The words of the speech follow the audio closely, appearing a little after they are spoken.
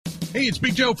Hey, it's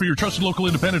Big Joe for your trusted local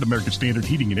independent American Standard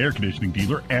heating and air conditioning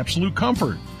dealer, Absolute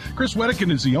Comfort. Chris Wedekin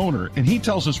is the owner, and he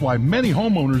tells us why many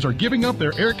homeowners are giving up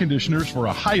their air conditioners for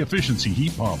a high-efficiency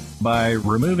heat pump. By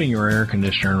removing your air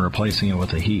conditioner and replacing it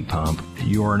with a heat pump,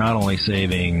 you are not only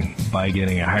saving by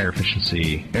getting a higher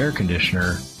efficiency air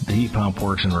conditioner, the heat pump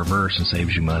works in reverse and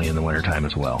saves you money in the wintertime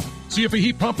as well. See if a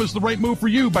heat pump is the right move for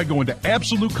you by going to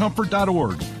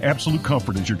AbsoluteComfort.org. Absolute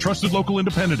Comfort is your trusted local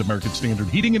independent American Standard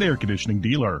heating and air conditioning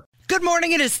dealer. Good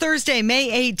morning. It is Thursday,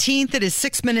 May 18th. It is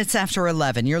 6 minutes after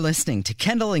 11. You're listening to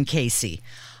Kendall and Casey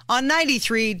on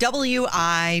 93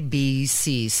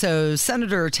 WIBC. So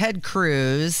Senator Ted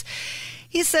Cruz,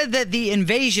 he said that the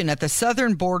invasion at the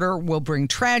southern border will bring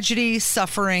tragedy,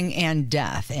 suffering, and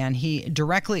death. And he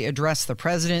directly addressed the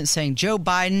president, saying, Joe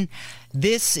Biden,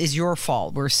 this is your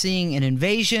fault. We're seeing an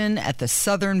invasion at the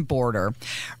southern border.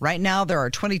 Right now, there are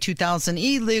 22,000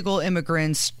 illegal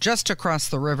immigrants just across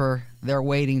the river. They're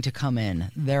waiting to come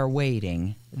in. They're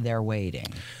waiting. They're waiting.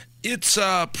 It's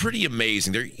pretty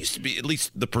amazing. There used to be, at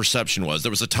least the perception was, there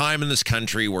was a time in this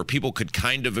country where people could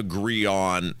kind of agree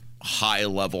on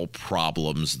high-level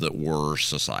problems that were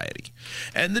society.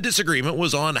 And the disagreement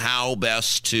was on how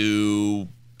best to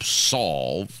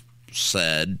solve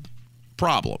said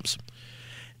problems.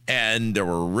 And there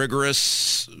were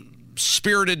rigorous,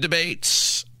 spirited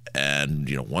debates. And,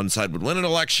 you know, one side would win an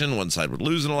election, one side would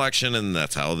lose an election, and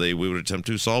that's how we would attempt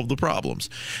to solve the problems.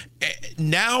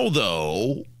 Now,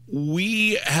 though,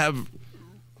 we have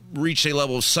reached a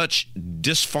level of such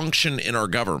dysfunction in our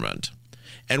government,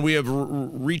 and we have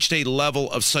reached a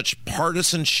level of such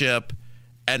partisanship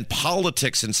and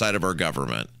politics inside of our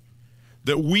government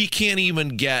that we can't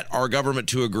even get our government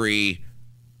to agree,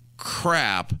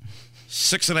 crap,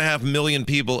 6.5 million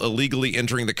people illegally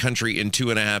entering the country in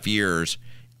 2.5 years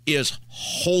is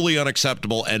wholly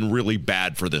unacceptable and really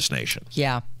bad for this nation.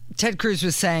 Yeah. Ted Cruz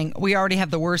was saying we already have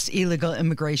the worst illegal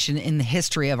immigration in the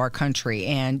history of our country.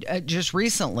 And just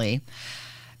recently,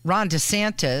 Ron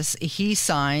DeSantis, he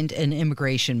signed an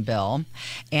immigration bill,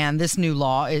 and this new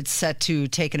law, it's set to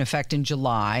take an effect in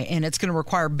July, and it's going to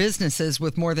require businesses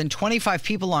with more than 25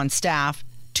 people on staff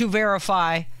to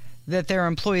verify that their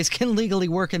employees can legally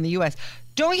work in the U.S.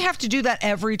 Don't you have to do that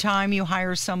every time you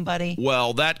hire somebody?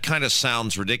 Well, that kind of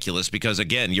sounds ridiculous because,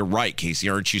 again, you're right, Casey.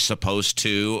 Aren't you supposed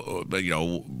to,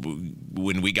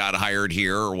 when we got hired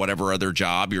here or whatever other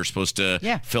job, you're supposed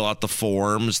to fill out the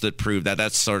forms that prove that?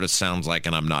 That sort of sounds like,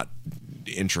 and I'm not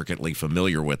intricately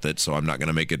familiar with it, so I'm not going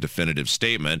to make a definitive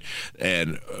statement.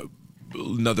 And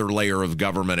another layer of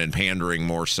government and pandering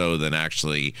more so than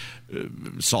actually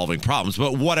solving problems.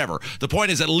 But whatever. The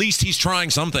point is, at least he's trying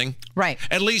something. Right.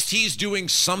 At least he's doing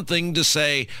something to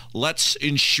say, let's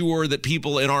ensure that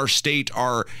people in our state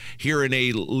are here in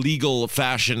a legal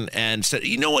fashion. And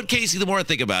you know what, Casey, the more I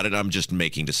think about it, I'm just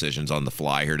making decisions on the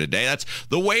fly here today. That's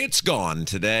the way it's gone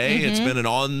today. Mm-hmm. It's been an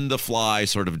on-the-fly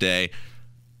sort of day.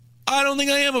 I don't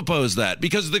think I am opposed to that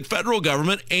because the federal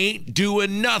government ain't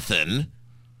doing nothing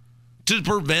to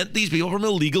prevent these people from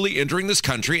illegally entering this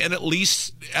country. And at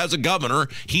least as a governor,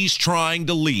 he's trying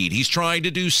to lead. He's trying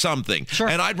to do something. Sure.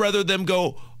 And I'd rather them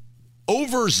go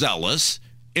overzealous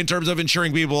in terms of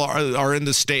ensuring people are in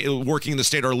the state, working in the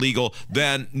state, are legal,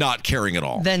 than not caring at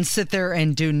all. Then sit there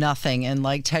and do nothing. And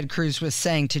like Ted Cruz was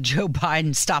saying to Joe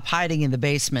Biden, stop hiding in the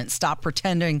basement. Stop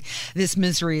pretending this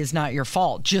misery is not your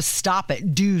fault. Just stop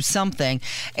it. Do something.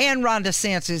 And Ron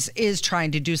DeSantis is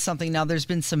trying to do something. Now, there's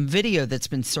been some video that's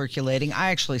been circulating.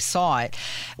 I actually saw it,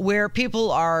 where people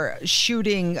are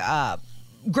shooting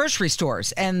grocery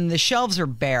stores and the shelves are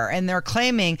bare, and they're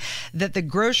claiming that the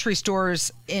grocery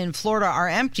stores in Florida are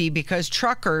empty because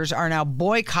truckers are now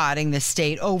boycotting the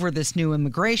state over this new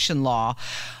immigration law,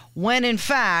 when in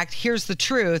fact, here's the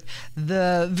truth,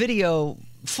 the video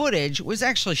footage was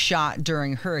actually shot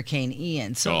during Hurricane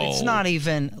Ian. So It's not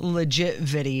even legit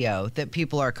video that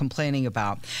people are complaining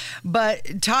about.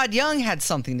 But Todd Young had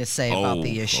something to say about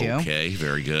the issue. Okay,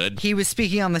 very good. He was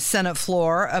speaking on the Senate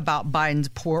floor about Biden's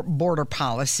border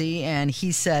policy, and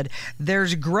he said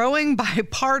there's growing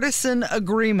bipartisan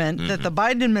agreement that the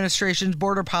Biden administration's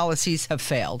border policies have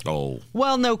failed.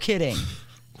 Well, no kidding.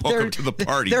 Welcome to the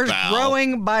party, There's pal.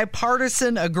 growing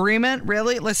bipartisan agreement?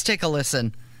 Really? Let's take a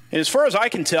listen. As far as I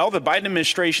can tell, the Biden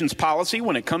administration's policy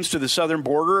when it comes to the southern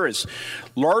border is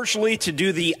largely to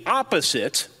do the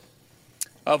opposite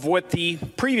of what the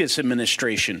previous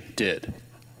administration did.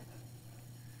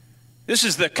 This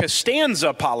is the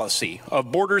Costanza policy of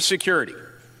border security.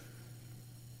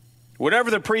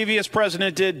 Whatever the previous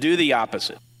president did, do the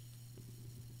opposite.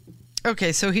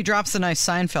 Okay, so he drops a nice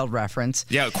Seinfeld reference.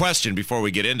 Yeah, a question before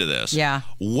we get into this. Yeah.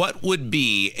 What would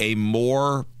be a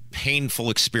more painful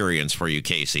experience for you,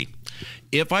 Casey.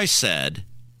 If I said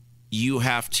you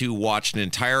have to watch an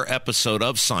entire episode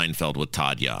of Seinfeld with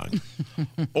Todd Young,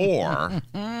 or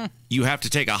you have to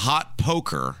take a hot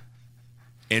poker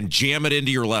and jam it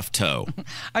into your left toe.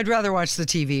 I'd rather watch the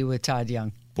TV with Todd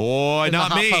Young. Boy,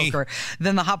 not me.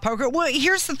 Than the hot poker. Well,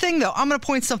 here's the thing, though. I'm going to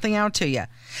point something out to you.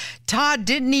 Todd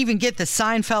didn't even get the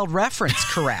Seinfeld reference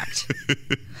correct.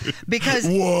 Because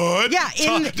what? Yeah.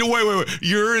 Wait.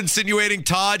 You're insinuating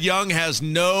Todd Young has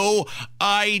no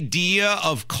idea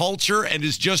of culture and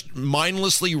is just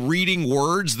mindlessly reading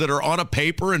words that are on a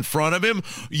paper in front of him?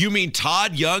 You mean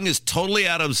Todd Young is totally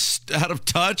out of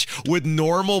touch with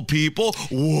normal people?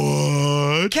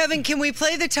 What? Kevin, can we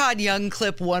play the Todd Young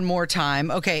clip one more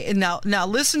time? Okay, and now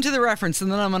listen to the reference,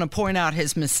 and then I'm going to point out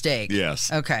his mistake.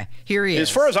 Yes. Okay, here he is. As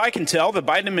far as I can tell, the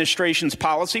Biden administration's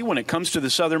policy when it comes to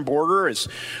the southern border is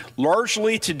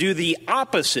largely to do the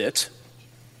opposite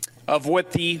of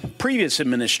what the previous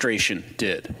administration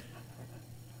did.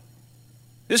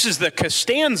 This is the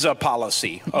Costanza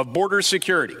policy of border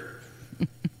security.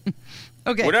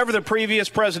 Okay. Whatever the previous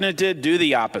president did, do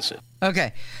the opposite.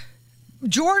 Okay.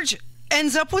 George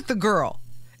ends up with the girl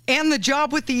and the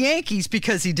job with the Yankees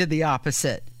because he did the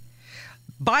opposite.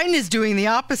 Biden is doing the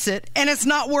opposite, and it's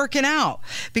not working out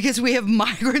because we have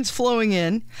migrants flowing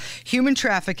in, human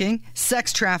trafficking,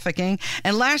 sex trafficking,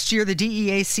 and last year the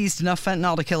DEA seized enough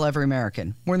fentanyl to kill every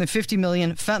American. More than 50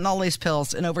 million fentanyl-laced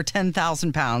pills and over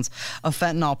 10,000 pounds of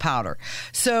fentanyl powder.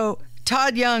 So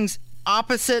Todd Young's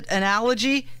opposite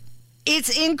analogy,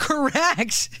 it's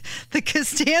incorrect. The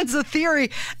Costanza theory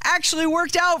actually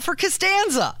worked out for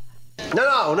Costanza.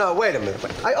 No, wait a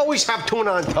minute. I always have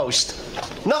tuna on toast.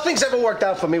 Nothing's ever worked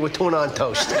out for me with tuna on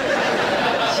toast.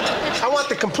 I want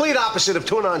the complete opposite of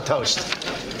tuna on toast.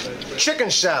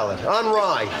 Chicken salad on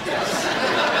rye,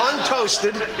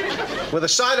 untoasted, with a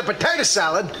side of potato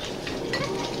salad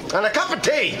and a cup of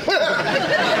tea.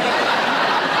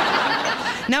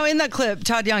 Now, in that clip,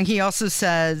 Todd Young, he also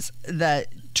says that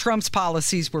Trump's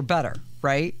policies were better,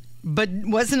 right? But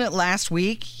wasn't it last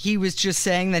week he was just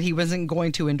saying that he wasn't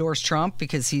going to endorse Trump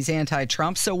because he's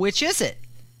anti-Trump? So which is it?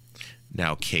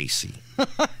 Now, Casey,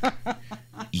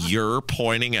 you're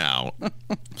pointing out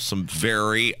some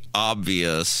very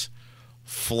obvious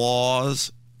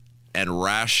flaws and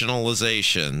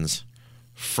rationalizations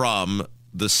from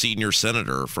the senior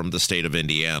senator from the state of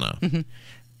Indiana. Mm-hmm.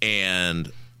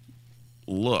 And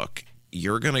look,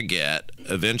 you're going to get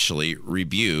eventually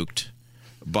rebuked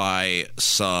by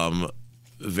some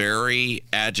very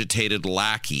agitated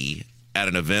lackey at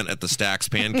an event at the Stack's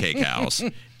Pancake House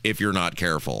if you're not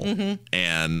careful. Mm-hmm.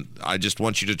 And I just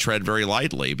want you to tread very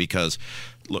lightly because,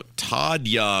 look, Todd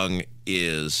Young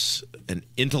is an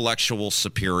intellectual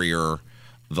superior.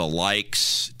 The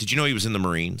likes. Did you know he was in the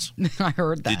Marines? I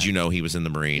heard that. Did you know he was in the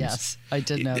Marines? Yes, I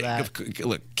did know that.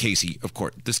 Look, Casey, of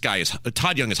course, this guy is,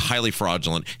 Todd Young is highly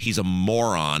fraudulent. He's a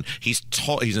moron. He's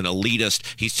an elitist.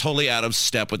 He's totally out of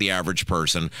step with the average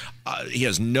person. He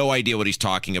has no idea what he's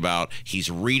talking about.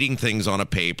 He's reading things on a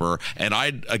paper. And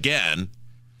I'd, again,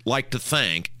 like to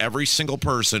thank every single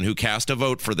person who cast a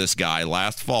vote for this guy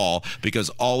last fall because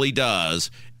all he does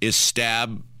is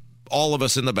stab all of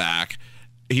us in the back.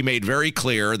 He made very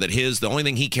clear that the only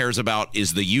thing he cares about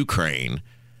is the Ukraine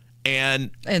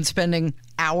and spending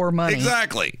our money.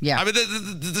 Exactly. Yeah. I mean,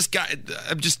 this guy,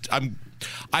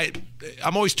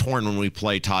 I'm always torn when we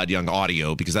play Todd Young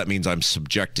audio because that means I'm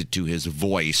subjected to his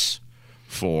voice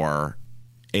for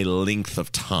a length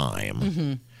of time.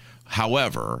 Mm-hmm.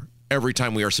 However, every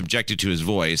time we are subjected to his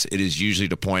voice, it is usually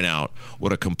to point out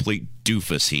what a complete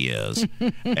doofus he is.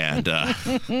 And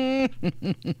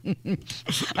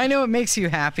I know it makes you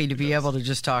happy to be able to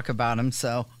just talk about him,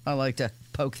 so I like to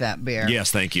poke that bear.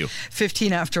 Yes, thank you.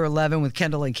 15 after 11 with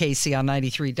Kendall and Casey on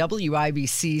 93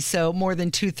 WIBC. So more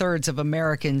than 2/3 of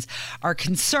Americans are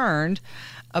concerned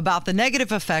about the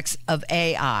negative effects of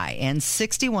AI, and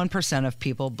 61% of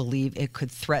people believe it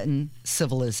could threaten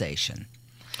civilization.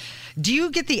 Do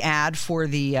you get the ad for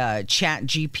the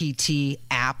ChatGPT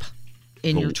app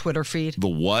in your Twitter feed? The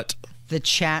what? The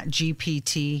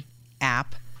ChatGPT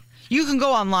app. You can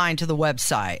go online to the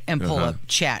website and pull up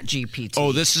ChatGPT.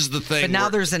 Oh, this is the thing. But now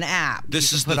there's an app you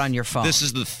can put on your phone. This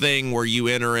is the thing where you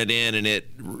enter it in and it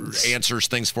answers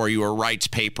things for you or writes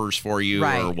papers for you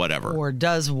or whatever. Or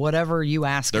does whatever you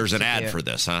ask. There's an ad for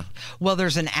this, huh? Well,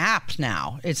 there's an app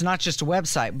now. It's not just a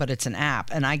website, but it's an app.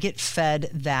 And I get fed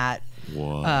that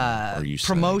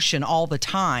promotion all the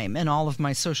time in all of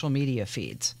my social media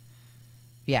feeds.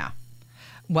 Yeah.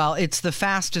 Well, it's the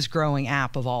fastest growing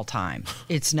app of all time.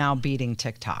 It's now beating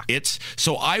TikTok.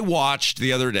 So I watched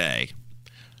the other day,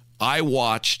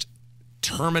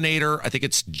 Terminator, I think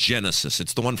it's Genesis.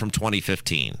 It's the one from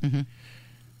 2015. Mm-hmm.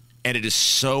 And it is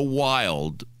so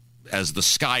wild as the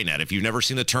Skynet. If you've never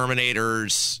seen the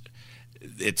Terminators,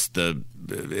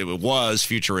 it was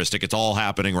futuristic. It's all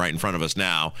happening right in front of us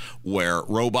now, where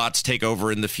robots take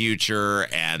over in the future,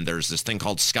 and there's this thing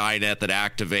called Skynet that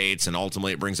activates, and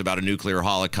ultimately it brings about a nuclear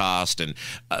holocaust. And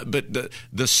but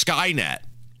the Skynet,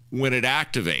 when it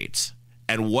activates,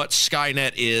 and what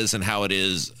Skynet is and how it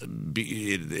is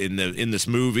in this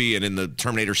movie and in the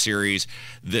Terminator series,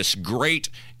 this great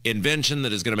invention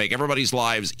that is going to make everybody's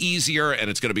lives easier,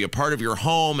 and it's going to be a part of your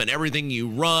home, and everything you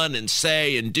run and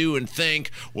say and do and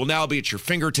think will now be at your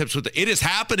fingertips. It is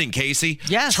happening, Casey.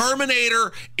 Yes.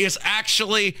 Terminator is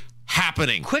actually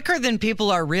happening quicker than people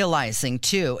are realizing,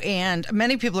 too. And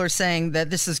many people are saying that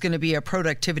this is going to be a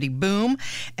productivity boom.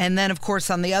 And then, of course,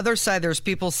 on the other side, there's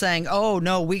people saying, oh,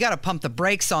 no, we got to pump the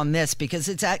brakes on this because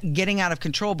it's getting out of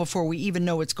control before we even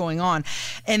know what's going on.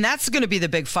 And that's going to be the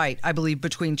big fight, I believe,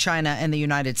 between China and the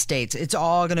United States. It's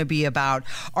all going to be about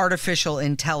artificial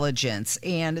intelligence.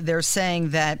 And they're saying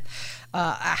that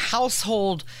a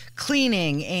household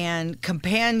cleaning and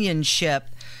companionship,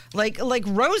 like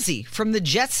Rosie from the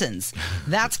Jetsons,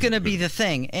 that's going to be the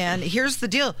thing. And here's the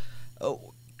deal.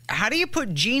 How do you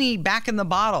put Genie back in the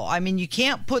bottle? I mean, you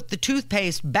can't put the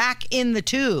toothpaste back in the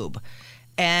tube.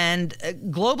 And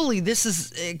globally, this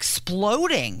is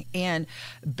exploding. And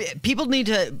people need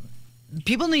to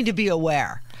be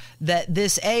aware that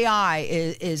this AI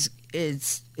is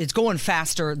it's going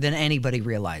faster than anybody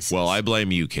realizes. Well, I blame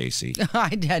you, Casey. I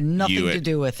had nothing to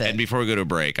do with it. And before we go to a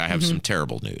break, I have some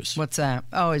terrible news. What's that?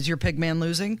 Oh, is your pig man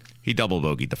losing? He double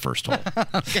bogeyed the first hole.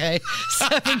 Okay.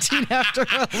 17 after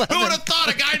 11. Who would have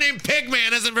thought a guy named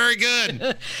Pigman isn't very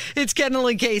good? It's Kendall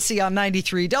and Casey on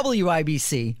 93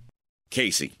 WIBC.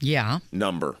 Casey. Yeah?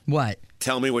 Number. What?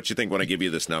 Tell me what you think when I give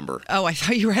you this number. Oh, I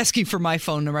thought you were asking for my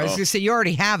phone number. I was going to say you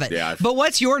already have it. Yeah. But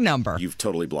what's your number? You've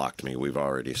totally blocked me. We've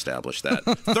already established that.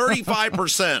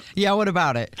 35%. Yeah, what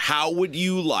about it? How would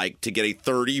you like to get a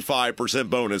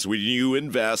 35% bonus when you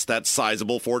invest that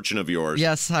sizable fortune of yours?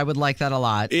 Yes, I would like that a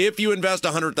lot. If you invest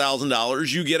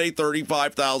 $100,000, you get a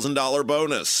 $35,000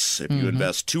 bonus. If you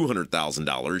invest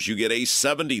 $200,000, you get a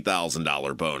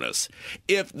 $70,000 bonus.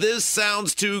 If this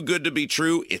sounds too good to be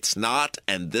true, it's not,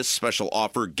 and this special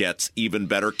offer gets even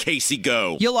better. Casey,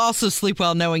 go. You'll also sleep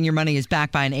well knowing your money is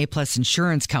backed by an A-plus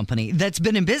insurance company that's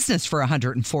been in business for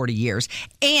 140 years,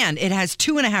 and it has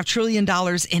 $2.5 trillion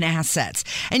in assets.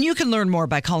 And you can learn more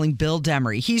by calling Bill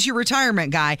Demery. He's your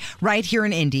retirement guy right here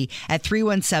in Indy at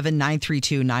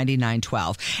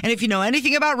 317-932-9912. And if you know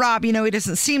anything about Rob, you know he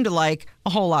doesn't seem to like a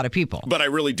whole lot of people. But I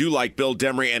really do like Bill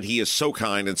Demery, and he is so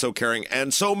kind and so caring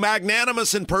and so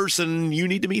magnanimous in person. You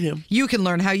need to meet him. You can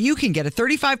learn how you can get a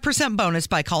 35% bonus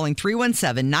by calling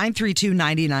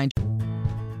 317-932-9912.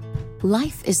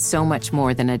 Life is so much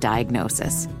more than a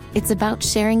diagnosis. It's about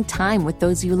sharing time with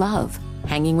those you love,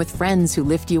 hanging with friends who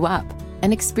lift you up,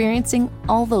 and experiencing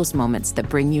all those moments that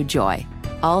bring you joy.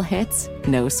 All hits,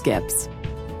 no skips.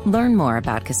 Learn more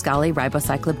about Kisqali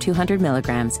Ribociclib 200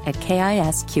 milligrams at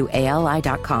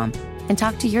KISQALI.com and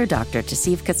talk to your doctor to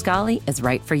see if Kisqali is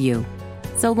right for you.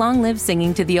 So long live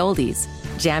singing to the oldies,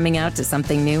 jamming out to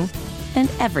something new, and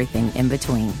everything in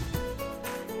between.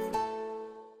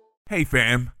 Hey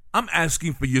fam, I'm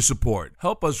asking for your support.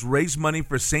 Help us raise money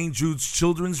for St. Jude's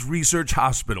Children's Research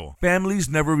Hospital. Families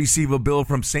never receive a bill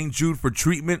from St. Jude for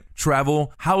treatment,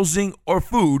 travel, housing, or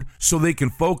food, so they can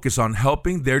focus on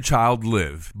helping their child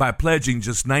live. By pledging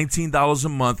just $19 a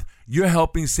month, you're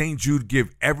helping St. Jude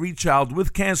give every child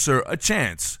with cancer a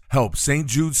chance. Help St.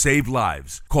 Jude save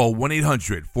lives. Call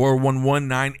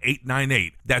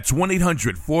 1-800-411-9898. That's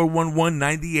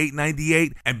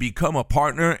 1-800-411-9898 and become a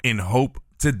partner in hope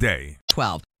today.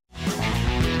 12.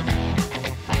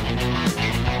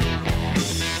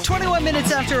 21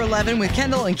 minutes after 11 with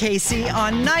Kendall and Casey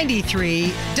on 93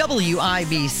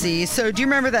 WIBC. So do you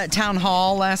remember that town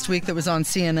hall last week that was on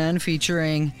CNN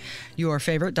featuring your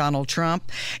favorite, Donald Trump?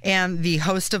 And the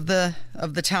host of the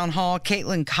town hall,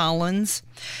 Caitlin Collins,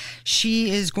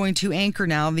 she is going to anchor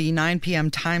now the 9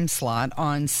 p.m. time slot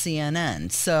on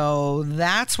CNN. So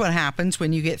that's what happens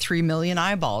when you get 3 million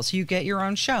eyeballs. You get your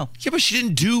own show. Yeah, but she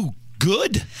didn't do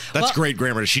good. That's great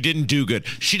grammar. She didn't do good.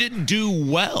 She didn't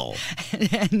do well.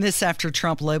 And this after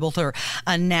Trump labeled her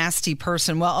a nasty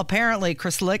person. Well, apparently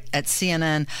Chris Lick at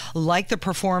CNN liked the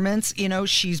performance. You know,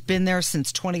 she's been there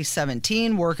since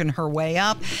 2017, working her way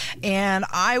up. And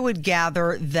I would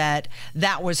gather that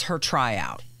that was her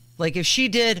tryout. Like if she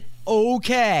did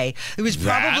okay. It was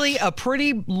probably a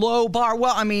pretty low bar.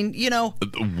 Well, I mean,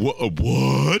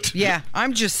 What? Yeah,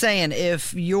 I'm just saying,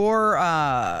 if you're...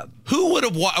 Who would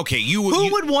have...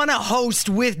 Who would want to host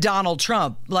with Donald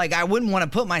Trump? Like, I wouldn't want to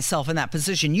put myself in that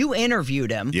position. You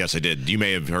interviewed him. Yes, I did. You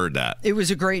may have heard that. It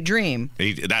was a great dream.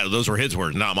 Those were his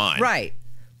words, not mine. Right.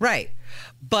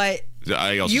 But...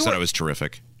 I also said I was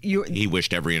terrific. He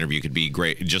wished every interview could be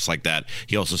great, just like that.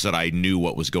 He also said I knew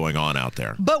what was going on out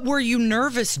there. But were you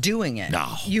nervous doing it?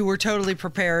 No. You were totally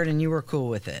prepared and you were cool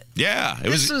with it. Yeah.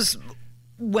 This was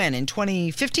when? In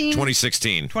 2015?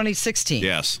 2016. 2016.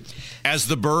 Yes. As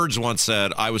the Birds once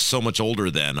said, I was so much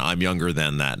older then. I'm younger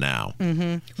than that now.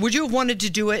 Mm-hmm. Would you have wanted to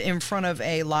do it in front of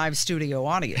a live studio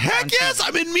audience? Heck yes.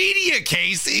 I'm in media,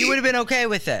 Casey. You would have been okay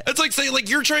with it. It's like saying,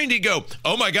 you're trying to go,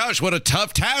 oh my gosh, what a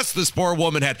tough task this poor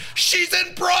woman had. She's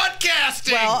in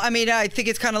broadcasting. Well, I mean, I think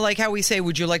it's kind of like how we say,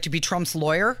 would you like to be Trump's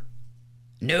lawyer?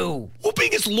 No. Well,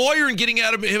 being his lawyer and getting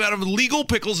him out of legal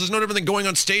pickles is no different than going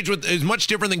on stage is much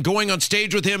different than going on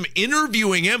stage with him,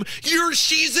 interviewing him.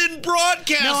 She's in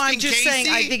broadcasting. No, I'm just Casey. saying,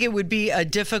 I think it would be a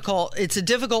difficult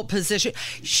position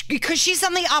because she's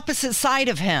on the opposite side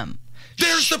of him.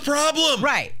 There's the problem.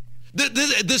 Right.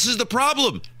 This is the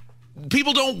problem.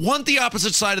 People don't want the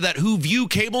opposite side of that who view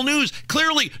cable news.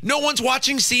 Clearly, no one's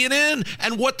watching CNN,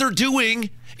 and what they're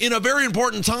doing in a very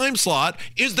important time slot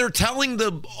is they're telling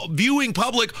the viewing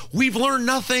public, we've learned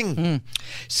nothing.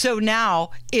 So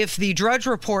now, if the Drudge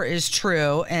Report is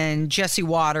true and Jesse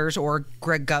Waters or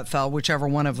Greg Gutfeld, whichever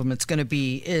one of them it's going to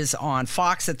be, is on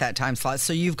Fox at that time slot,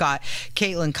 so you've got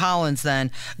Caitlin Collins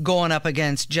then going up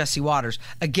against Jesse Waters.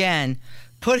 Again,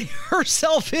 putting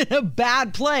herself in a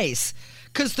bad place.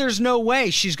 Because there's no way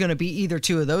she's going to be either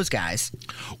two of those guys.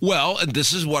 Well, and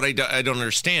this is what I don't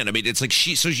understand. I mean, it's like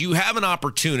so you have an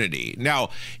opportunity. Now,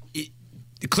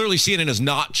 clearly CNN has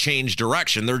not changed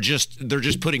direction. They're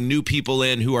just putting new people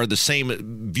in who are the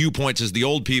same viewpoints as the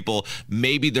old people.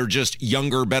 Maybe they're just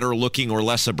younger, better looking, or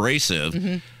less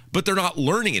abrasive. But they're not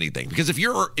learning anything. Because if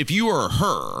you are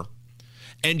her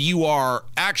and you are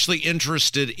actually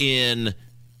interested in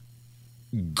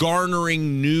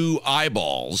garnering new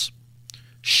eyeballs,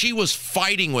 she was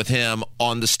fighting with him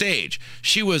on the stage.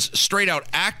 She was straight out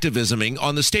activisming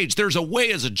on the stage. There's a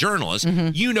way as a journalist,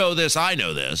 you know this, I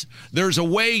know this, there's a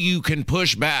way you can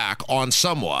push back on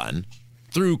someone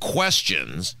through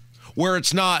questions where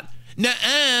it's not,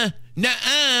 nuh-uh,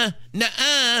 nuh-uh,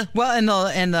 nuh-uh. Well,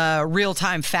 and the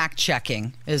real-time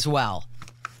fact-checking as well.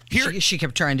 She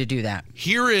kept trying to do that.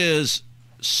 Here is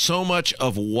so much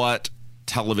of what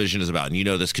television is about, and you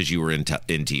know this because you were in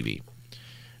TV.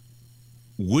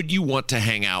 Would you want to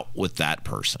hang out with that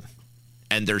person?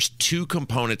 And there's two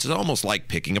components. It's almost like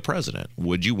picking a president.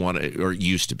 Would you want to, or it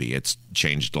used to be, it's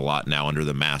changed a lot now under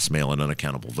the mass mail and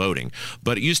unaccountable voting.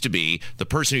 But it used to be the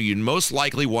person who you'd most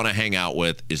likely want to hang out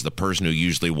with is the person who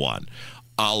usually won.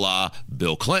 A la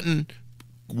Bill Clinton,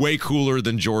 way cooler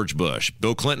than George Bush.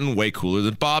 Bill Clinton, way cooler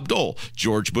than Bob Dole.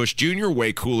 George Bush Jr.,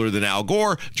 way cooler than Al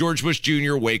Gore. George Bush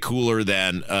Jr., way cooler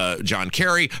than John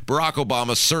Kerry. Barack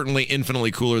Obama, certainly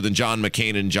infinitely cooler than John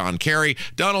McCain and John Kerry.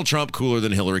 Donald Trump, cooler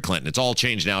than Hillary Clinton. It's all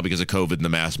changed now because of COVID and the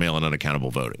mass mail and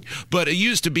unaccountable voting. But it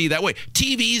used to be that way.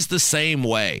 TV's the same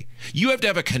way. You have to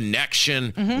have a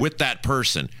connection with that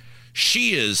person.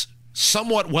 She is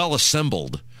somewhat well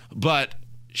assembled, but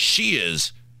she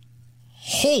is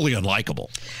wholly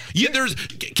unlikable. Yeah, there's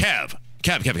Kev.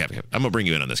 I'm gonna bring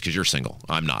you in on this because you're single.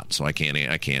 I'm not, so I can't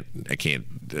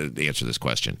answer this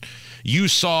question. You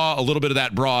saw a little bit of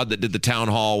that broad that did the town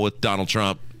hall with Donald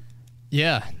Trump.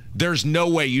 Yeah. There's no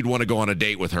way you'd want to go on a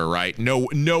date with her, right?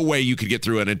 No way you could get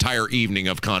through an entire evening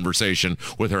of conversation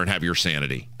with her and have your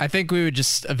sanity. I think we would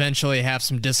just eventually have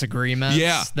some disagreements.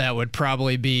 Yeah. That would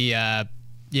probably be.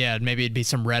 Maybe it'd be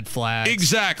some red flags.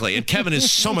 Exactly. And Kevin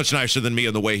is so much nicer than me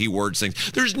in the way he words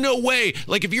things. There's no way.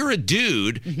 Like, if you're a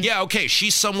dude, yeah, okay,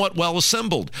 she's somewhat well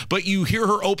assembled, but you hear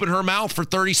her open her mouth for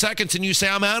 30 seconds and you say,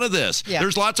 I'm out of this. Yeah.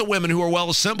 There's lots of women who are well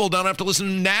assembled, don't have to listen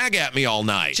to nag at me all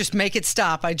night. Just make it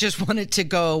stop. I just want it to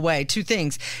go away. Two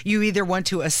things. You either want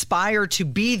to aspire to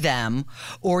be them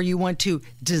or you want to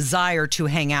desire to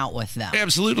hang out with them.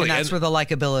 Absolutely. And that's where the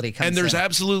likability comes in. And there's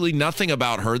absolutely nothing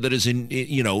about her that is,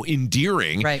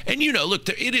 endearing. Right. And, look,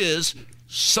 it is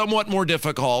somewhat more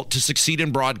difficult to succeed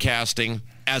in broadcasting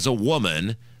as a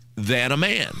woman than a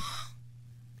man.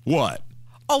 What?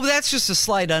 Oh, that's just a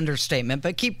slight understatement,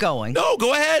 but keep going. No,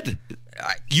 go ahead.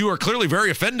 You are clearly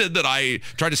very offended that I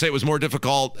tried to say it was more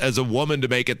difficult as a woman to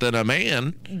make it than a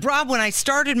man. Rob, when I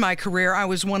started my career, I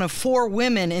was one of 4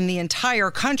 women in the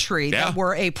entire country that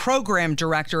were a program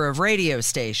director of radio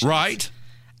stations. Right.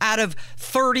 out of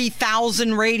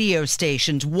 30,000 radio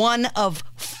stations, one of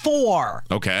 4.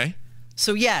 Okay.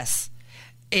 So yes,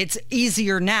 it's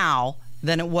easier now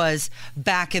than it was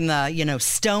back in the,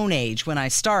 Stone Age when I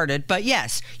started. But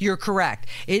yes, you're correct.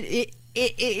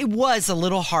 It was a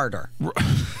little harder. Boy,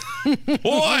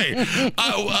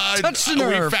 Touch the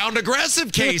nerve. We found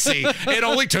aggressive, Casey. It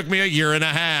only took me a year and a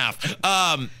half.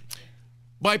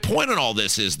 My point on all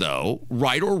this is, though,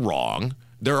 right or wrong,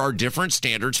 there are different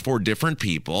standards for different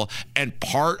people, and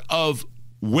part of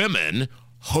women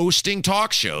hosting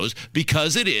talk shows,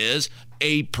 because it is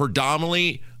a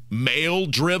predominantly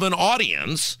male-driven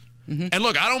audience. And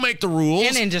look, I don't make the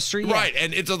rules. In industry, yeah. Right,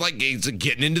 and it's like it's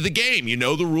getting into the game. You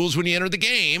know the rules when you enter the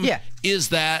game. Yeah. Is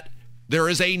that there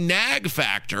is a nag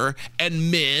factor,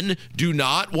 and men do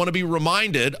not want to be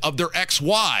reminded of their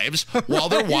ex-wives while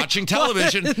they're watching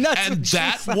television. And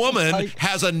that woman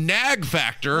has a nag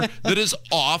factor that is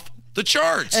off the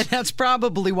charts. And that's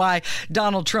probably why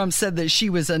Donald Trump said that she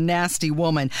was a nasty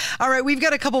woman. All right, we've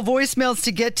got a couple voicemails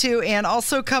to get to, and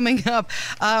also coming up,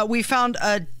 we found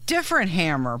a different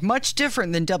hammer, much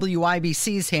different than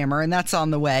WIBC's hammer, and that's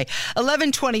on the way.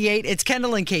 11:28, it's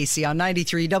Kendall and Casey on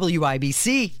 93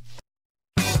 WIBC.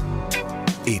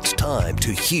 It's time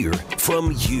to hear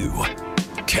from you.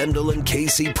 Kendall and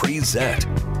Casey present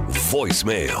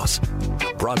Voicemails.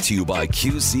 Brought to you by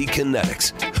QC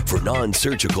Kinetics for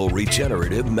non-surgical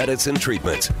regenerative medicine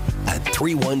treatments at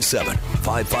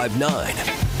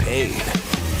 317-559-PAIN.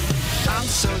 I'm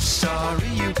so sorry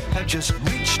you have just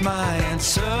reached my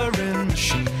answering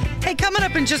machine. Hey, coming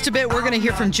up in just a bit, we're going to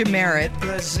hear from Jim Merritt.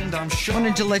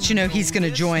 Wanted to let you know he's going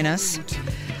to join us.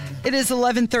 It is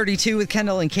 11:32 with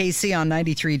Kendall and Casey on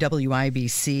 93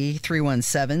 WIBC,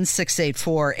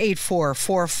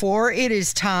 317-684-8444. It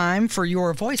is time for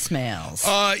your voicemails.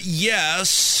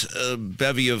 Yes, a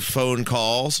bevy of phone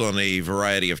calls on a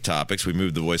variety of topics. We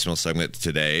moved the voicemail segment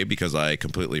today because I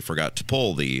completely forgot to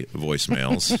pull the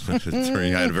voicemails. I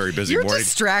had a very busy morning. You're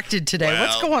distracted today.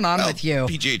 What's going on with you?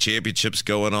 PGA Championships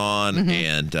going on,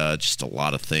 and just a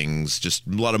lot of things, just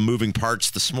a lot of moving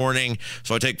parts this morning.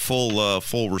 So I take full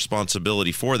responsibility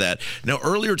for that. Now,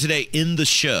 earlier today in the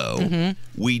show,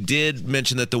 we did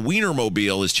mention that the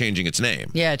Wienermobile is changing its name.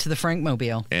 Yeah, to the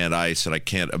Frankmobile. And I said I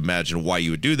can't imagine why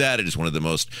you would do that. It is one of the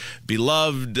most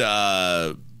beloved,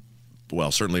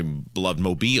 certainly beloved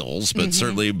mobiles, but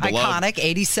certainly beloved. Iconic,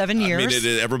 87 years. I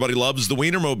mean, everybody loves the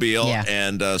Wienermobile, yeah.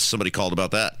 And somebody called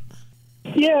about that.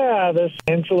 Yeah, this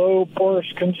Angelo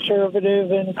Porsche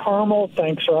conservative in Carmel.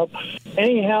 Thanks, Rob.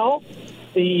 Anyhow,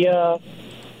 the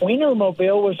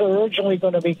Wienermobile was originally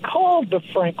going to be called the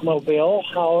Frankmobile.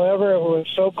 However, it was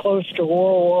so close to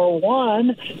World War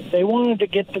I, they wanted to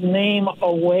get the name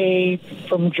away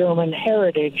from German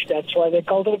heritage. That's why they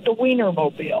called it the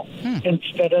Wienermobile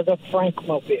instead of the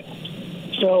Frankmobile.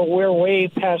 So we're way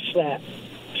past that.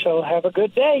 So have a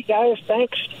good day, guys.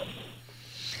 Thanks.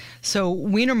 So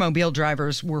Wienermobile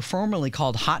drivers were formerly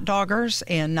called hot doggers,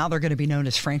 and now they're going to be known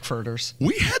as Frankfurters.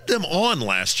 We had them on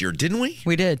last year, didn't we?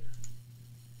 We did.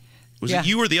 Was it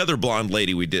you or the other blonde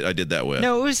lady I did that with?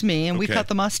 No, it was me, and we cut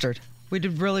the mustard. We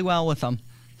did really well with them.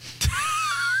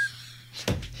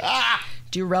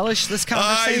 Do you relish this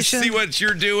conversation? I see what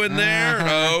you're doing there.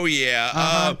 Oh,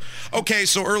 yeah. Okay,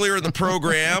 so earlier in the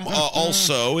program,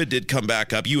 also, it did come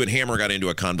back up. You and Hammer got into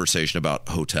a conversation about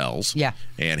hotels. Yeah.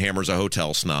 And Hammer's a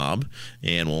hotel snob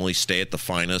and will only stay at the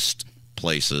finest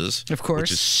places. Of course.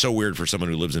 Which is so weird for someone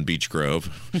who lives in Beech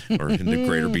Grove or in the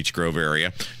greater Beech Grove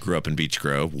area. Grew up in Beech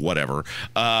Grove, whatever.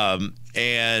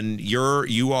 And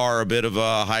you are a bit of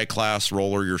a high-class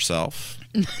roller yourself.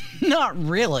 Not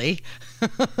really.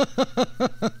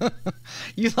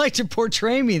 You like to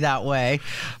portray me that way,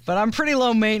 but I'm pretty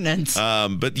low maintenance.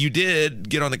 But you did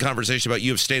get on the conversation about you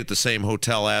have stayed at the same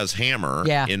hotel as Hammer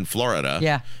in Florida.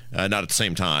 Yeah. Not at the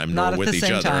same time, not nor with each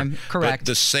other. Not at the same time, correct. But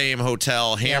the same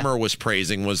hotel Hammer was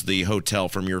praising was the hotel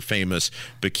from your famous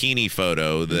bikini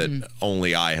photo that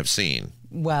only I have seen.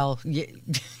 Well,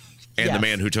 and the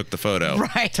man who took the photo.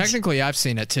 Right. Technically, I've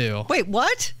seen it too. Wait,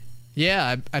 what?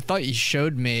 Yeah, I thought you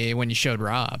showed me when you showed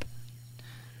Rob.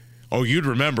 Oh, you'd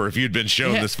remember if you'd been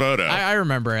shown this photo. I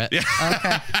remember it.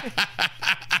 Yeah.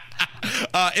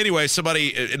 Okay. Anyway,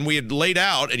 and we had laid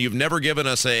out, and you've never given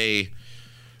us a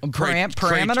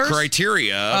parameters?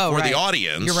 Criteria for the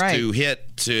audience to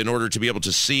hit in order to be able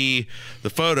to see the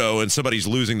photo, and somebody's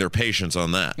losing their patience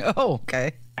on that. Oh,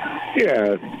 okay.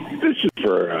 Yeah, this is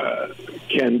for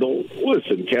Kendall.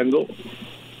 Listen, Kendall,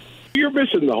 you're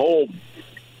missing the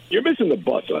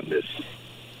bus on this.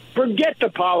 Forget the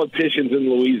politicians in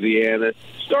Louisiana.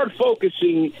 Start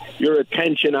focusing your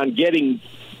attention on getting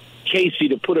Casey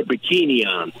to put a bikini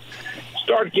on.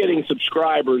 start getting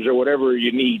subscribers or whatever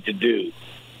you need to do.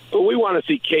 But we want to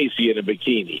see Casey in a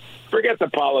bikini. Forget the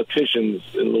politicians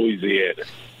in Louisiana.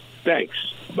 Thanks.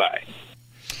 Bye.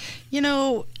 You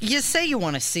know, you say you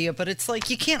want to see it, but it's like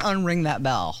you can't unring that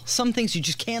bell. Some things you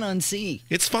just can't unsee.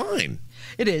 It's fine.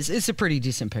 It is. It's a pretty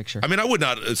decent picture. I mean, I would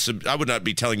not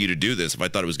be telling you to do this if I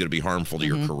thought it was going to be harmful to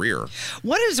your career.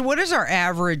 What is our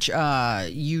average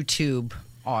YouTube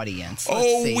audience?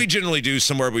 Let's see. We generally do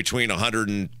somewhere between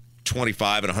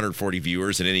 125 and 140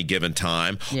 viewers at any given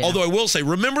time. Yeah. Although I will say,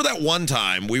 remember that one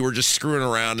time we were just screwing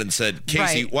around and said,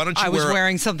 Casey, why don't you I was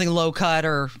wearing something low cut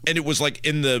and it was like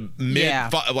in the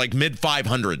mid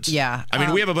 500s. Yeah. I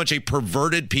mean, we have a bunch of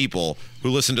perverted people who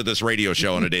listen to this radio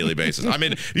show on a daily basis. I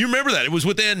mean, you remember that. It was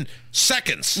within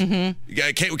seconds.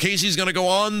 Mm-hmm. Casey's going to go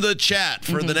on the chat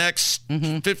for the next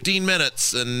 15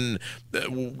 minutes and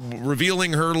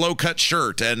revealing her low-cut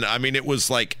shirt. And, I mean, it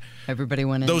was like... Everybody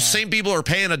went in those there. same people are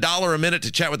paying $1 a minute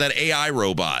to chat with that AI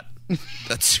robot.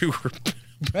 That's who we're...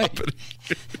 Right.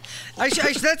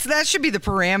 That should be the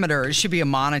parameter. It should be a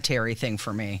monetary thing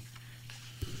for me.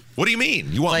 What do you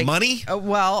mean? You want money?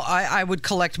 Well, I would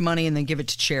collect money and then give it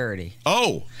to charity.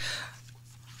 Oh.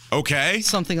 Okay.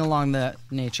 Something along that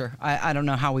nature. I don't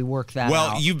know how we work that out.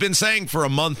 Well, you've been saying for a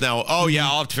month now, I'll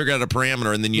have to figure out a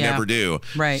parameter, and then you never do.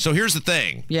 Right. So here's the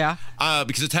thing. Yeah.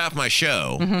 Because it's half my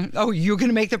show. Mm-hmm. Oh, you're going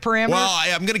to make the parameter? Well,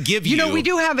 I'm going to give you... You know, we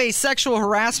do have a sexual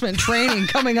harassment training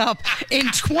coming up in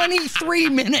 23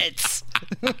 minutes.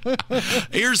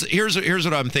 Here's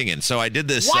what I'm thinking. So I did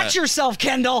this. Watch yourself,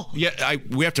 Kendall. Yeah,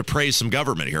 we have to praise some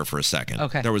government here for a second.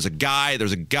 Okay. There's a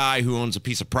guy who owns a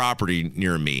piece of property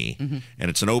near me, and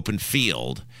it's an open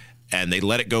field, and they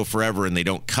let it go forever and they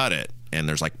don't cut it. And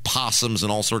there's like possums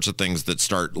and all sorts of things that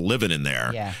start living in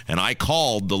there. Yeah. And I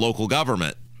called the local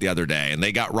government the other day, and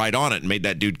they got right on it and made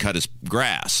that dude cut his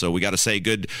grass. So we got to say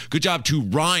good job to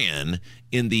Ryan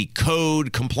in the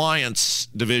code compliance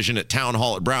division at Town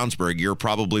Hall at Brownsburg. You're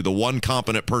probably the one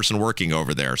competent person working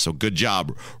over there. So good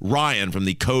job, Ryan, from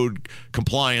the code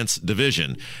compliance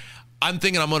division. I'm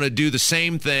thinking I'm going to do the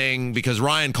same thing because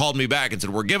Ryan called me back and said,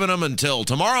 we're giving them until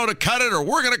tomorrow to cut it, or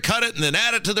we're going to cut it and then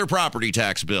add it to their property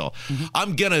tax bill.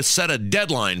 I'm going to set a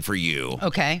deadline for you.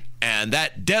 Okay. And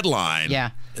that deadline,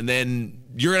 and then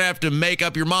you're going to have to make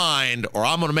up your mind, or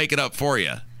I'm going to make it up for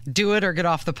you. Do it or get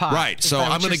off the pot. Right. So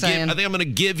I think I'm going to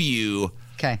give you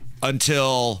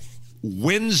until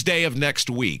Wednesday of next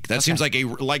week. That seems like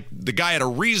the guy had a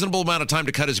reasonable amount of time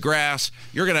to cut his grass.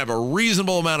 You're going to have a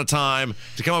reasonable amount of time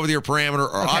to come up with your parameter,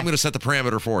 or I'm going to set the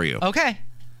parameter for you. Okay.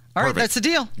 All right, that's a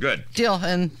deal. Good. Deal.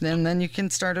 And then you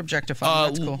can start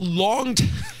objectifying. That's cool. Long time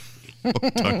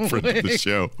friend of the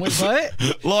show. Wait,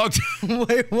 what? Long time.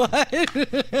 Wait, what? Did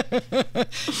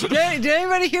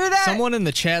anybody hear that? Someone in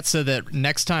the chat said that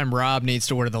next time Rob needs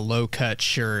to wear the low-cut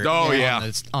shirt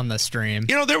on the stream.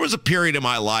 You know, there was a period in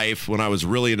my life when I was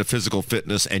really into physical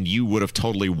fitness, and you would have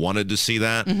totally wanted to see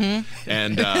that.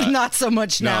 And not so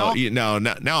much now. No,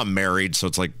 now I'm married, so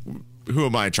it's like, who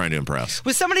am I trying to impress?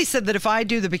 Well, somebody said that if I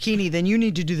do the bikini, then you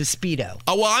need to do the Speedo.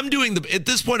 Oh, well, I'm doing at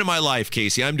this point in my life,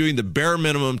 Casey, I'm doing the bare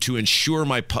minimum to ensure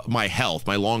my health,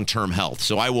 my long-term health.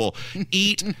 So I will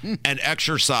eat and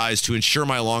exercise to ensure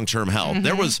my long-term health.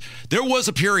 There was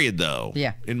a period, though,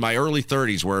 in my early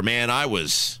 30s where, man, I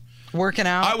was working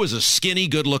out. I was a skinny,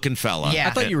 good-looking fella. Yeah, I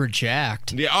thought you were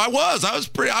jacked. Yeah, I was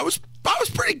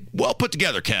pretty well put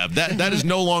together, Kev. That is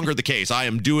no longer the case. I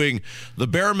am doing the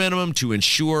bare minimum to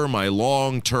ensure my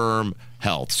long-term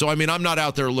health. So, I mean, I'm not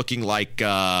out there looking like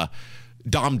Dom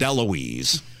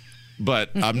DeLuise,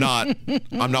 but I'm not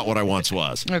what I once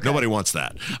was. Okay. Nobody wants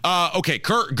that. Okay,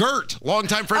 Gert,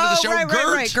 longtime friend of the show.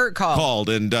 Right. Gert called,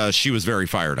 and she was very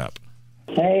fired up.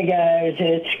 Hey, guys,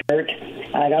 it's Gert.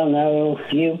 I don't know,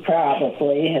 you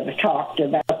probably have talked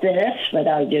about this, but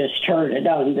I just heard it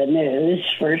on the news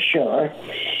for sure,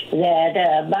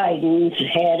 that Biden's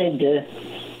headed to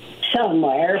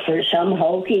somewhere for some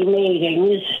hokey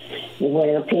meetings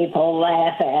where people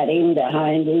laugh at him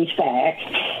behind his back.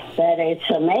 But it's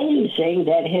amazing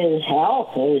that his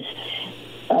health has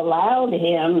allowed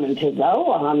him to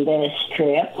go on this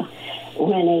trip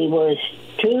when he was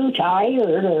too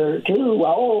tired or too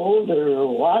old or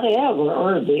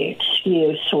whatever the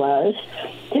excuse was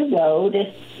to go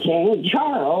to King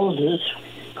Charles's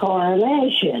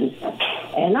coronation.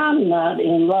 And I'm not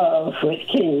in love with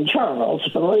King Charles,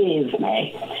 believe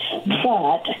me.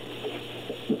 But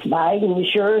Biden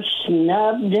sure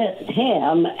snubbed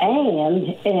him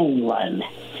and England.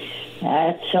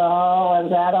 That's all I've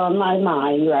got on my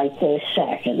mind right this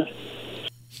second.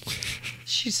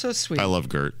 She's so sweet. I love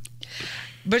Gert.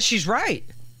 But she's right.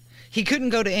 He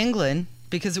couldn't go to England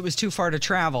because it was too far to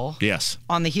travel. Yes.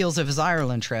 On the heels of his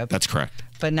Ireland trip. That's correct.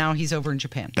 But now he's over in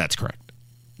Japan. That's correct.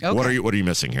 Okay. What are you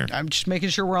missing here? I'm just making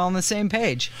sure we're all on the same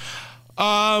page.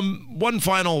 One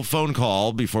final phone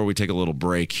call before we take a little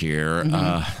break here.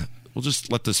 Mm-hmm. We'll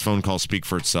just let this phone call speak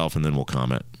for itself, and then we'll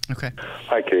comment. Okay.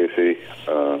 Hi, Casey.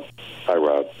 Hi,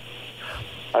 Rob.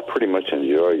 I pretty much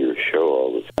enjoy your show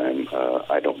all the time.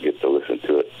 I don't get to listen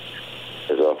to it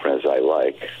as often as I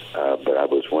like, but I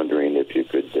was wondering if you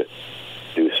could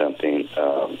do something.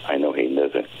 I know he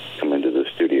doesn't come into the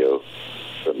studio,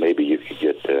 but maybe you could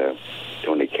get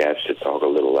Tony Katz to talk a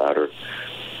little louder.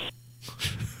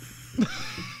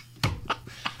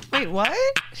 Wait, what?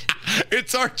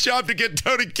 It's our job to get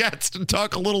Tony Katz to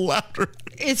talk a little louder.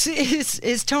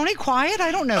 Is Tony quiet?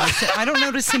 I don't notice it. I don't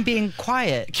notice him being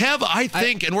quiet. Kev, I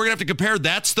think, and we're going to have to compare,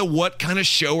 that's the what kind of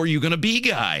show are you going to be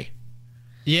guy.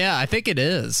 Yeah, I think it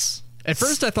is. At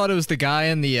first, I thought it was the guy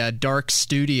in the dark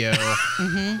studio,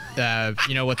 with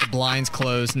the blinds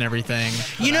closed and everything.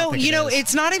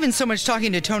 It's not even so much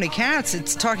talking to Tony Katz;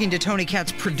 it's talking to Tony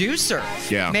Katz's producer.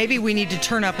 Yeah. Maybe we need to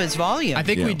turn up his volume. I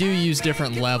think we do use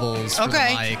different levels for the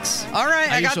mics. All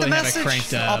right, I got the usually have it message.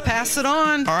 cranked up. I'll pass it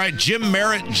on. All right, Jim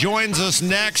Merritt joins us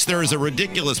next. There is a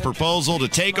ridiculous proposal to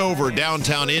take over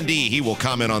downtown Indy. He will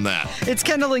comment on that. It's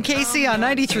Kendall and Casey on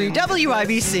 93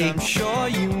 WIBC. I'm sure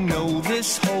you know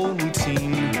this whole routine.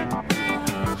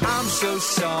 I'm so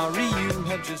sorry you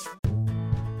have just...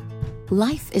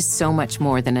 Life is so much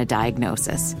more than a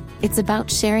diagnosis. It's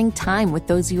about sharing time with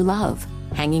those you love,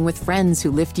 hanging with friends who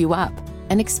lift you up,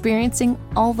 and experiencing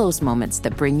all those moments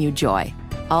that bring you joy.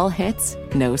 All hits,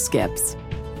 no skips.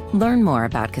 Learn more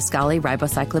about Kisqali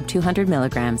Ribociclib 200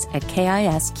 milligrams at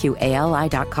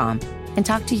KISQALI.com and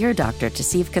talk to your doctor to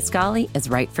see if Kisqali is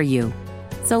right for you.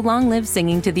 So long live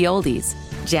singing to the oldies,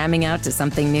 jamming out to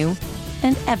something new,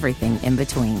 and everything in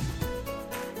between.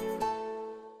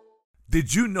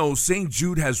 Did you know St.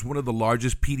 Jude has one of the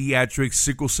largest pediatric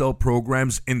sickle cell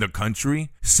programs in the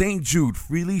country? St. Jude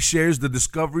freely shares the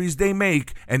discoveries they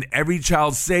make, and every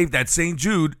child saved at St.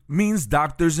 Jude means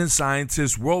doctors and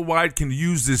scientists worldwide can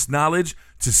use this knowledge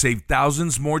to save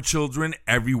thousands more children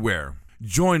everywhere.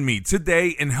 Join me today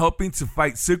in helping to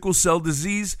fight sickle cell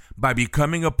disease by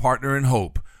becoming a partner in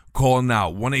hope. Call now,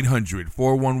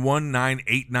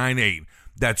 1-800-411-9898.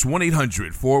 That's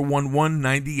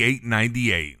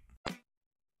 1-800-411-9898.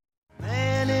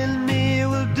 Man in me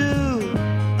will do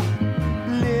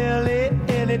nearly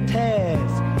any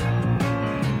task.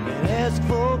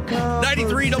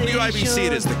 93 WIBC,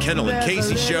 it is the Kendall and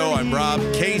Casey Show. I'm Rob.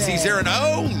 Casey's there, and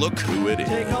oh, look who it is.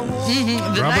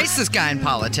 The nicest guy in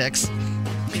politics.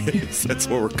 That's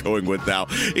what we're going with now.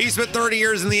 He spent 30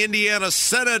 years in the Indiana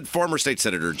Senate. Former state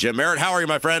senator Jim Merritt. How are you,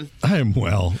 my friend? I am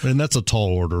well, and that's a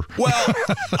tall order. Well,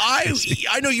 I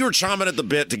know you were chomping at the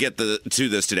bit to get to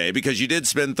this today because you did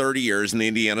spend 30 years in the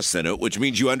Indiana Senate, which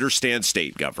means you understand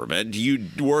state government. You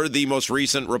were the most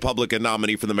recent Republican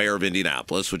nominee for the mayor of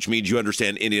Indianapolis, which means you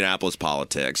understand Indianapolis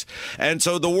politics. And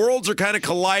so the worlds are kind of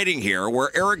colliding here,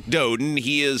 where Eric Doden,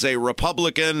 he is a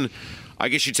Republican. I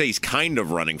guess you'd say he's kind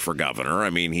of running for governor. I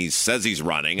mean, he says he's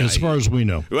running. As far as we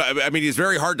know. I mean, it's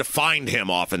very hard to find him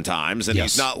oftentimes, and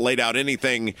he's not laid out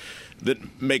anything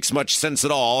that makes much sense at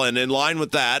all. And in line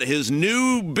with that, his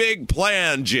new big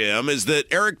plan, Jim, is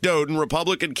that Eric Doden,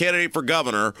 Republican candidate for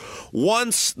governor,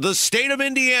 wants the state of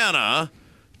Indiana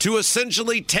to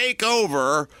essentially take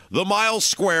over the Miles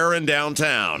Square in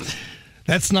downtown.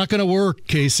 That's not going to work,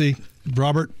 Casey.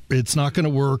 Robert, it's not going to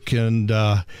work, and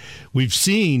we've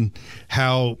seen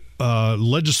how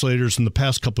legislators in the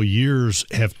past couple of years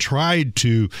have tried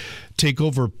to take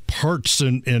over parts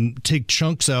and take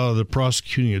chunks out of the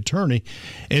prosecuting attorney,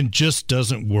 and just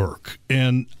doesn't work.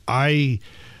 And I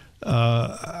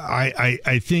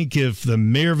think if the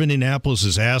mayor of Indianapolis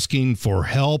is asking for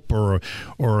help or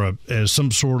some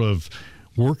sort of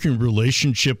working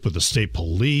relationship with the state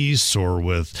police or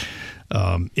with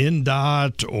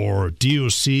NDOT or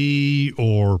DOC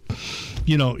or,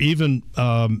 even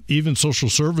social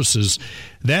services,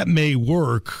 that may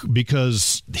work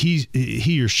because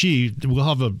he or she will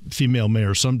have a female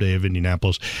mayor someday of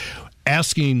Indianapolis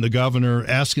asking the governor,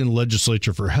 asking the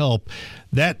legislature for help.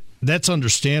 That's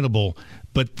understandable,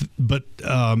 but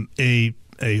a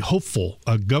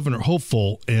governor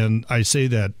hopeful, and I say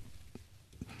that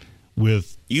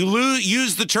with you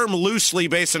use the term loosely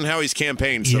based on how he's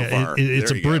campaigned so far.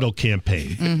 It's a brittle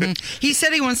campaign. Mm-hmm. He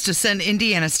said he wants to send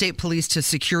Indiana State Police to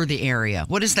secure the area.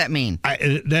 What does that mean?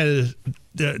 That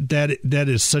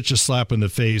is such a slap in the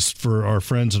face for our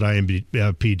friends at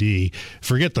IMPD.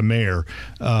 Forget the mayor.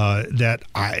 I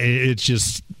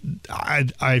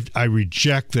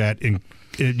reject that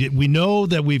We know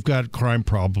that we've got crime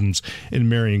problems in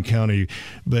Marion County,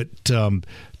 but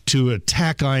to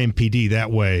attack IMPD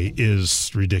that way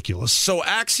is ridiculous. So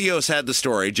Axios had the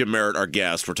story. Jim Merritt, our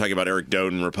guest. We're talking about Eric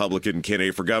Doden, Republican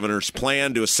candidate for governor's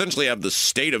plan to essentially have the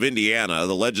state of Indiana,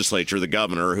 the legislature, the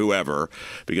governor, whoever,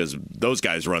 because those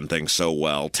guys run things so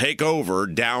well, take over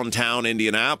downtown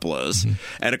Indianapolis.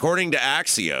 Mm-hmm. And according to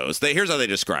Axios, here's how they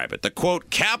describe it. The,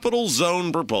 quote, capital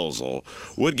zone proposal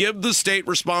would give the state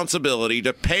responsibility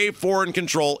to pay for and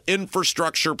control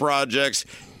infrastructure projects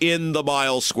in the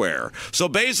mile square. So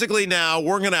basically now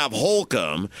we're going to have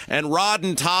Holcomb and Rod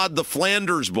and Todd, the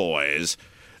Flanders boys,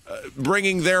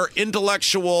 bringing their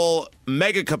intellectual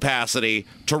mega capacity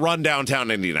to run downtown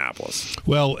Indianapolis.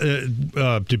 Well,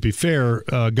 to be fair,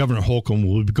 Governor Holcomb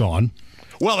will be gone.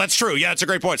 Well, that's true. Yeah, it's a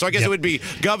great point. So I guess it would be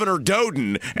Governor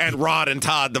Doden and Rod and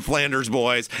Todd, the Flanders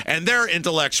boys, and their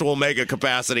intellectual mega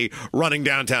capacity running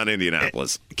downtown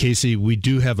Indianapolis. Casey, we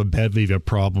do have a bevy of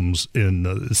problems in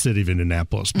the city of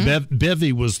Indianapolis. Mm-hmm.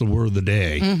 Bevy was the word of the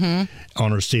day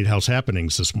on our State House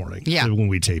happenings this morning when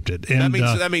we taped it. And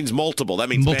that means multiple. That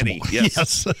means multiple. Many.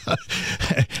 Yes.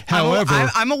 However,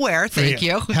 I'm aware. Thank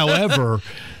you. However,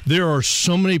 there are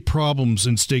so many problems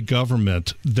in state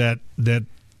government that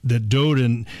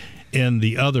Doden and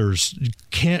the others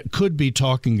could be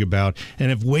talking about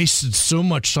and have wasted so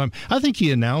much time. I think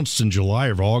he announced in July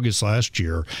or August last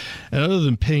year, and other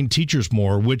than paying teachers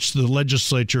more, which the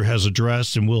legislature has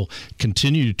addressed and will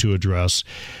continue to address,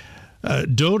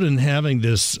 Doden having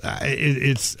this,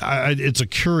 it's a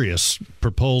curious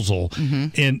proposal,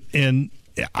 and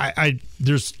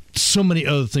there's so many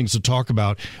other things to talk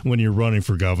about when you're running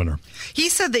for governor. He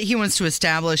said that he wants to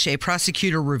establish a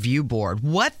prosecutor review board.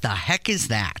 What the heck is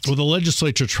that? Well, the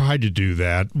legislature tried to do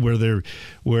that, where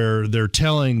they're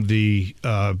telling the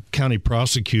county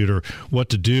prosecutor what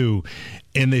to do,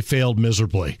 and they failed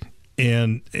miserably.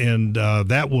 And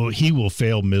he will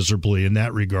fail miserably in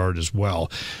that regard as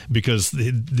well, because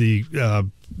the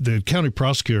county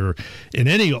prosecutor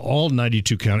in all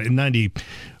 92 counties, in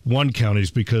 91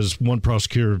 counties, because one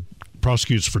prosecutor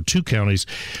prosecutes for 2 counties,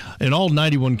 in all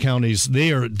 91 counties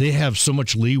they have so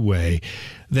much leeway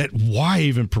that why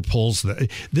even propose that?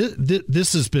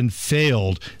 This has been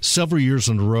failed several years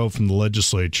in a row from the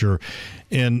legislature,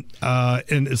 and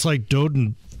it's like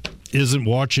Doden isn't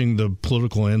watching the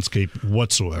political landscape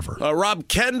whatsoever. Rob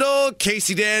Kendall,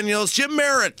 Casey Daniels, Jim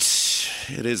Merritt.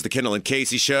 It is the Kendall and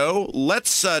Casey Show.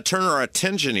 Let's turn our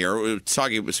attention here. We're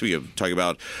talking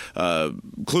about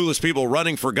clueless people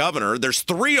running for governor. There's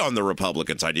 3 on the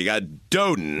Republican side. You got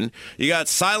Doden, you got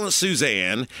Silent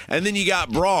Suzanne, and then you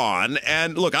got Braun.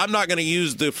 And look, I'm not going to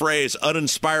use the phrase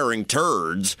uninspiring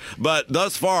turds, but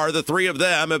thus far, the 3 of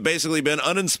them have basically been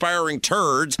uninspiring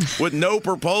turds with no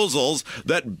proposals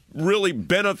that really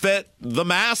benefit the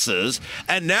masses.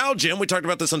 And now, Jim, we talked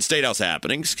about this on State House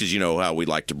Happenings, because you know how we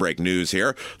like to break news here.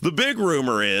 The big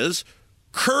rumor is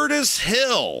Curtis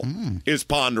Hill is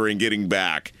pondering getting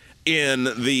back in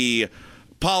the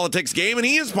politics game, and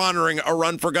he is pondering a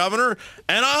run for governor,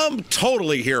 and I'm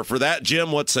totally here for that.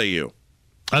 Jim, what say you?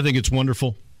 I think it's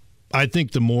wonderful. I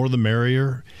think the more the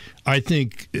merrier. I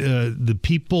think the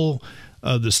people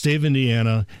of the state of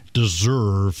Indiana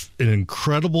deserve an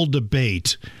incredible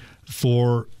debate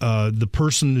for the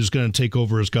person who's going to take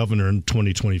over as governor in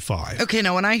 2025. Okay,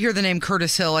 now when I hear the name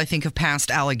Curtis Hill, I think of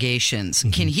past allegations.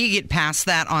 Mm-hmm. Can he get past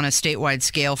that on a statewide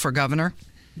scale for governor?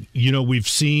 You know, we've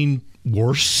seen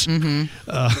worse in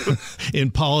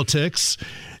politics,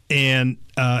 and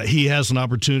he has an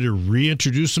opportunity to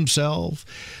reintroduce himself.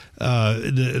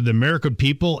 The American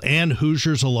people and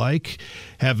Hoosiers alike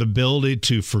have ability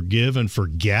to forgive and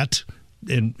forget,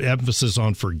 and emphasis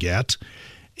on forget.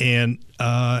 And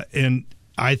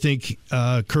I think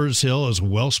Curtis Hill is a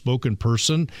well-spoken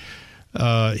person.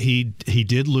 He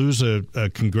did lose a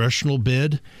congressional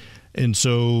bid, and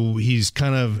so he's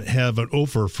kind of have an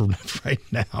offer for right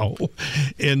now.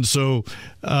 And so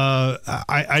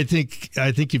I think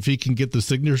if he can get the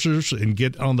signatures and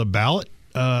get on the ballot,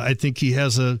 I think he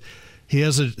has a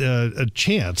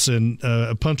chance, and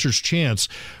a puncher's chance.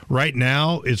 Right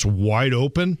now, it's wide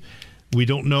open. We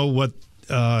don't know what.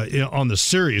 On the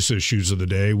serious issues of the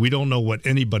day, we don't know what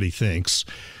anybody thinks.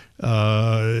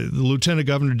 The lieutenant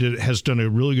governor has done a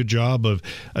really good job of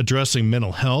addressing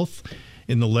mental health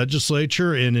in the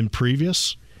legislature and in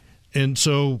previous. And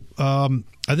so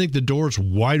I think the door's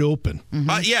wide open.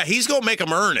 Yeah, he's going to make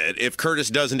them earn it if Curtis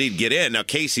does indeed get in. Now,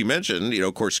 Casey mentioned,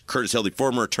 of course, Curtis Hill, the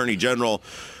former attorney general,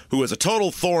 who was a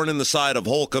total thorn in the side of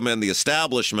Holcomb and the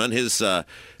establishment. His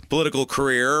political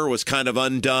career was kind of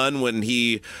undone when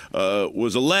he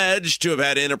was alleged to have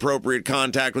had inappropriate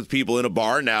contact with people in a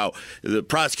bar. Now, the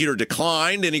prosecutor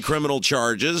declined any criminal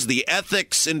charges. The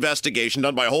ethics investigation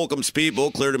done by Holcomb's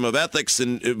people cleared him of ethics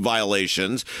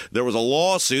violations. There was a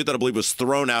lawsuit that I believe was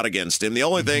thrown out against him. The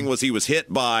only thing was he was hit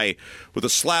with a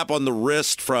slap on the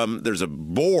wrist there's a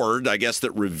board, I guess,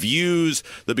 that reviews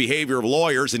the behavior of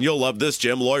lawyers. And you'll love this,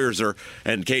 Jim.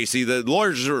 And Casey, the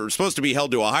lawyers are supposed to be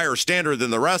held to a higher standard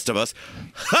than the rest of us.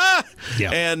 Ha!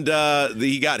 Yeah. And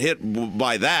he got hit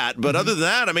by that. But other than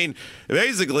that, I mean,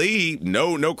 basically,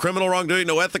 no criminal wrongdoing,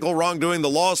 no ethical wrongdoing. The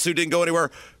lawsuit didn't go anywhere.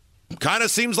 Kind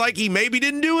of seems like he maybe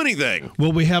didn't do anything.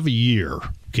 Well, we have a year,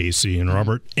 Casey and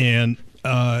Robert, and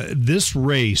this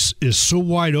race is so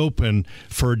wide open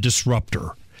for a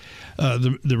disruptor.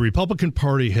 The Republican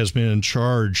Party has been in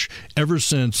charge ever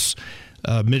since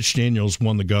Mitch Daniels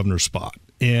won the governor's spot,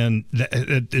 and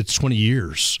it's 20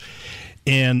 years.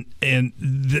 And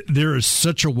there is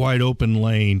such a wide open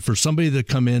lane for somebody to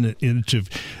come in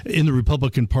the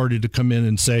Republican Party to come in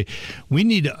and say, we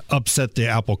need to upset the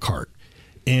apple cart.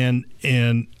 And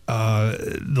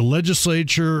the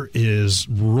legislature is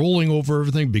rolling over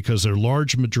everything because they're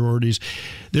large majorities.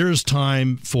 There is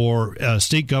time for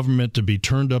state government to be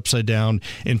turned upside down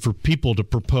and for people to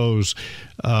propose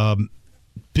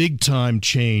big-time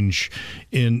change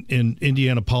in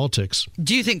Indiana politics.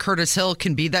 Do you think Curtis Hill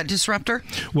can be that disruptor?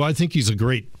 Well, I think he's a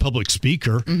great public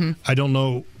speaker. Mm-hmm. I don't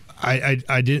know.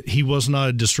 He was not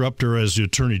a disruptor as the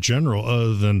Attorney General,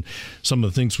 other than some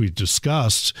of the things we've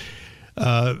discussed.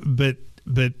 But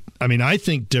I mean, I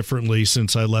think differently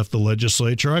since I left the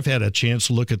legislature. I've had a chance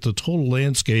to look at the total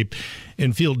landscape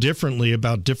and feel differently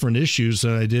about different issues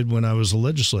than I did when I was a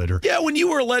legislator. Yeah, when you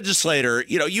were a legislator,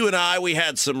 you and I, we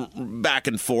had some back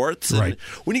and forths. Right.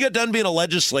 When you got done being a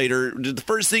legislator, the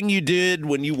first thing you did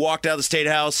when you walked out of the State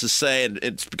House is say, and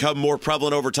it's become more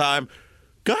prevalent over time,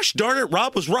 gosh darn it,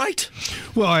 Rob was right.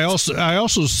 Well, I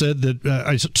also said that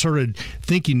I started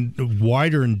thinking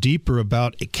wider and deeper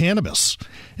about cannabis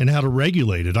and how to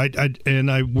regulate it.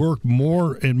 I work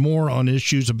more and more on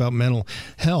issues about mental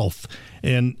health.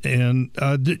 And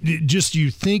just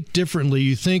you think differently.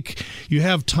 You think you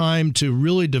have time to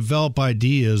really develop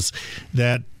ideas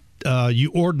that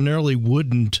you ordinarily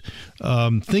wouldn't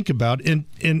think about.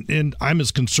 And I'm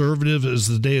as conservative as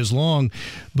the day is long,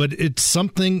 but it's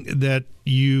something that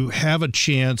you have a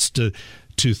chance to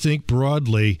think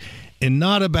broadly and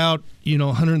not about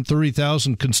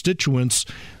 130,000 constituents.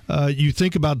 You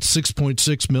think about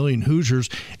 6.6 million Hoosiers,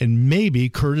 and maybe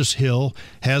Curtis Hill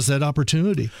has that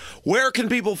opportunity. Where can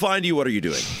people find you? What are you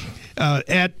doing?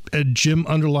 At Jim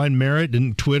 _Merritt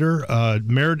in Twitter.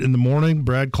 Merritt in the morning.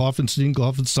 Brad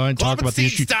Klopfenstein talk about the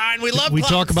issues. We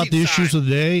talk about the issues of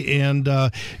the day, and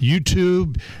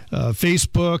YouTube,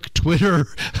 Facebook, Twitter,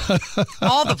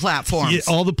 all the platforms. Yeah,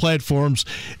 all the platforms,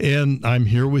 and I'm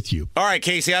here with you. All right,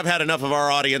 Casey, I've had enough of our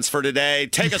audience for today.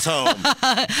 Take us home.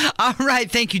 All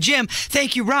right, thank you, Jim.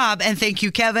 Thank you, Rob, and thank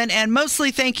you, Kevin, and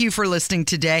mostly thank you for listening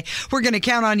today. We're going to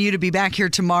count on you to be back here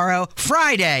tomorrow,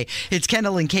 Friday. It's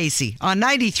Kendall and Casey on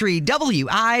 93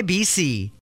 WIBC.